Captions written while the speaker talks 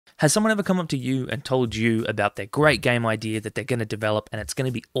Has someone ever come up to you and told you about their great game idea that they're going to develop and it's going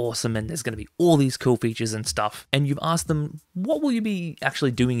to be awesome and there's going to be all these cool features and stuff, and you've asked them, what will you be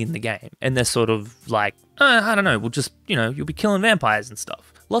actually doing in the game? And they're sort of like, I don't know, we'll just, you'll be killing vampires and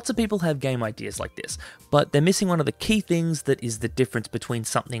stuff. Lots of people have game ideas like this, but they're missing one of the key things that is the difference between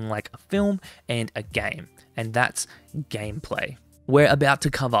something like a film and a game, and that's gameplay. We're about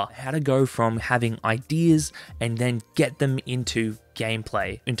to cover how to go from having ideas and then get them into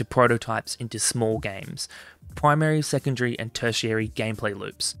gameplay, into prototypes, into small games. Primary, secondary, and tertiary gameplay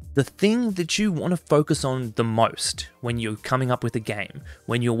loops. The thing that you want to focus on the most when you're coming up with a game,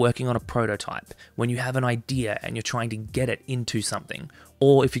 when you're working on a prototype, when you have an idea and you're trying to get it into something,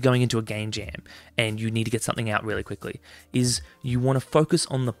 or if you're going into a game jam and you need to get something out really quickly, is you want to focus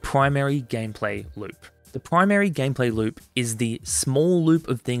on the primary gameplay loop. The primary gameplay loop is the small loop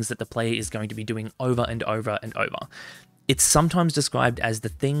of things that the player is going to be doing over and over and over. It's sometimes described as the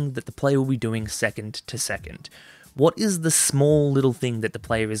thing that the player will be doing second to second. What is the small little thing that the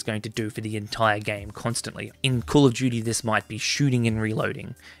player is going to do for the entire game constantly? In Call of Duty, this might be shooting and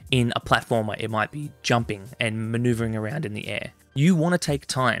reloading. In a platformer, it might be jumping and maneuvering around in the air. You want to take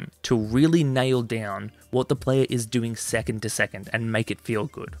time to really nail down what the player is doing second to second and make it feel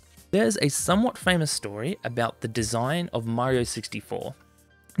good. There's a somewhat famous story about the design of Mario 64.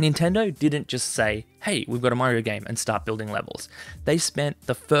 Nintendo didn't just say, hey, we've got a Mario game and start building levels. They spent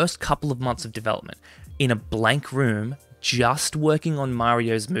the first couple of months of development in a blank room just working on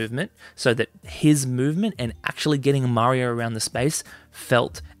Mario's movement so that his movement and actually getting Mario around the space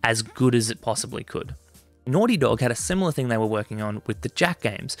felt as good as it possibly could. Naughty Dog had a similar thing they were working on with the Jak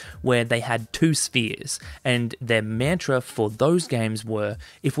games, where they had 2 spheres, and their mantra for those games were,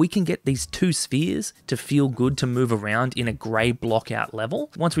 if we can get these 2 spheres to feel good to move around in a grey block-out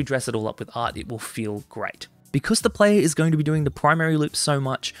level, once we dress it all up with art, it will feel great. Because the player is going to be doing the primary loop so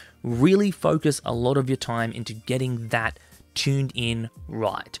much, really focus a lot of your time into getting that tuned in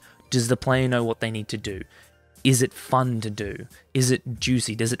right. Does the player know what they need to do? Is it fun to do? Is it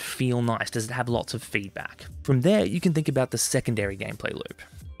juicy? Does it feel nice? Does it have lots of feedback? From there, you can think about the secondary gameplay loop.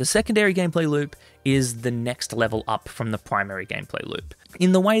 The secondary gameplay loop is the next level up from the primary gameplay loop.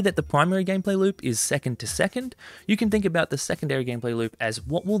 In the way that the primary gameplay loop is second to second, you can think about the secondary gameplay loop as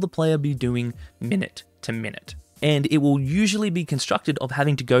what will the player be doing minute to minute. And it will usually be constructed of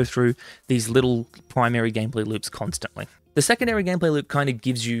having to go through these little primary gameplay loops constantly. The secondary gameplay loop kind of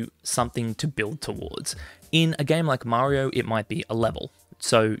gives you something to build towards. In a game like Mario, it might be a level.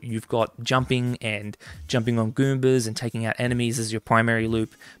 So you've got jumping and jumping on Goombas and taking out enemies as your primary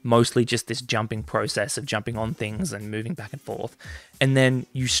loop, mostly just this jumping process of jumping on things and moving back and forth. And then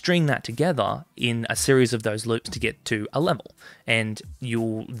you string that together in a series of those loops to get to a level. And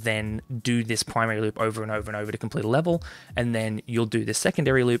you'll then do this primary loop over and over and over to complete a level, and then you'll do this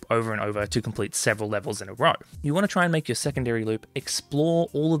secondary loop over and over to complete several levels in a row. You want to try and make your secondary loop explore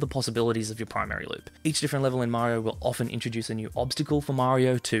all of the possibilities of your primary loop. Each different level in Mario will often introduce a new obstacle for Mario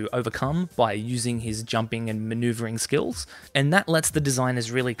to overcome by using his jumping and maneuvering skills, and that lets the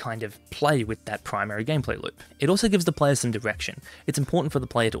designers really kind of play with that primary gameplay loop. It also gives the player some direction. It's important for the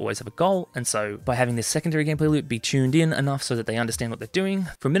player to always have a goal, and so by having this secondary gameplay loop be tuned in enough so that they understand what they're doing,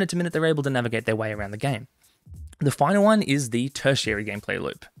 from minute to minute they're able to navigate their way around the game. The final one is the tertiary gameplay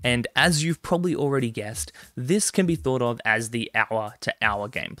loop, and as you've probably already guessed, this can be thought of as the hour-to-hour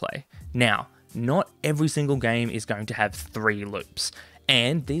gameplay. Now, not every single game is going to have 3 loops,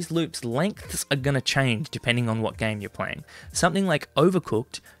 and these loops' lengths are going to change depending on what game you're playing. Something like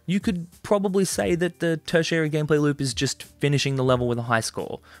Overcooked, you could probably say that the tertiary gameplay loop is just finishing the level with a high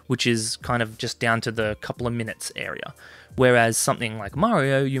score, which is kind of just down to the couple of minutes area. Whereas something like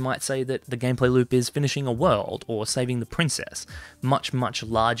Mario, you might say that the gameplay loop is finishing a world or saving the princess, much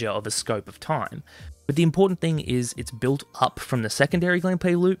larger of a scope of time. But the important thing is it's built up from the secondary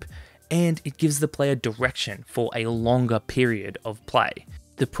gameplay loop, and it gives the player direction for a longer period of play.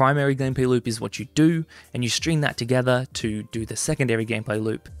 The primary gameplay loop is what you do, and you string that together to do the secondary gameplay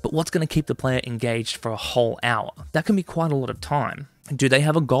loop, but what's going to keep the player engaged for a whole hour? That can be quite a lot of time. Do they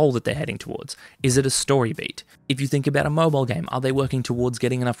have a goal that they're heading towards? Is it a story beat? If you think about a mobile game, are they working towards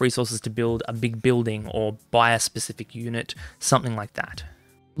getting enough resources to build a big building or buy a specific unit? Something like that.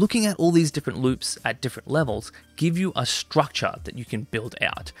 Looking at all these different loops at different levels give you a structure that you can build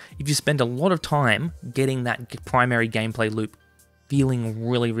out. If you spend a lot of time getting that primary gameplay loop feeling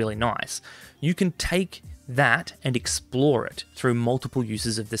really nice, you can take that and explore it through multiple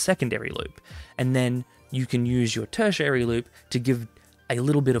uses of the secondary loop. And then you can use your tertiary loop to give a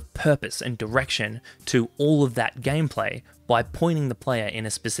little bit of purpose and direction to all of that gameplay by pointing the player in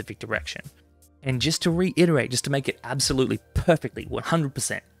a specific direction. And just to reiterate, just to make it absolutely perfectly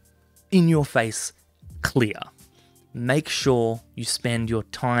 100%, in your face clear. Make sure you spend your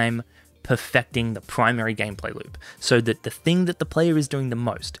time perfecting the primary gameplay loop so that the thing that the player is doing the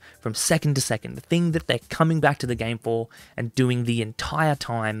most from second to second, the thing that they're coming back to the game for and doing the entire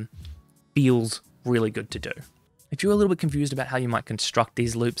time feels really good to do. If you're a little bit confused about how you might construct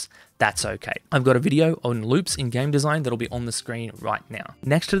these loops, that's okay. I've got a video on loops in game design that'll be on the screen right now.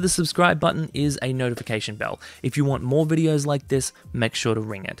 Next to the subscribe button is a notification bell. If you want more videos like this, make sure to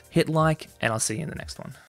ring it. Hit like, and I'll see you in the next one.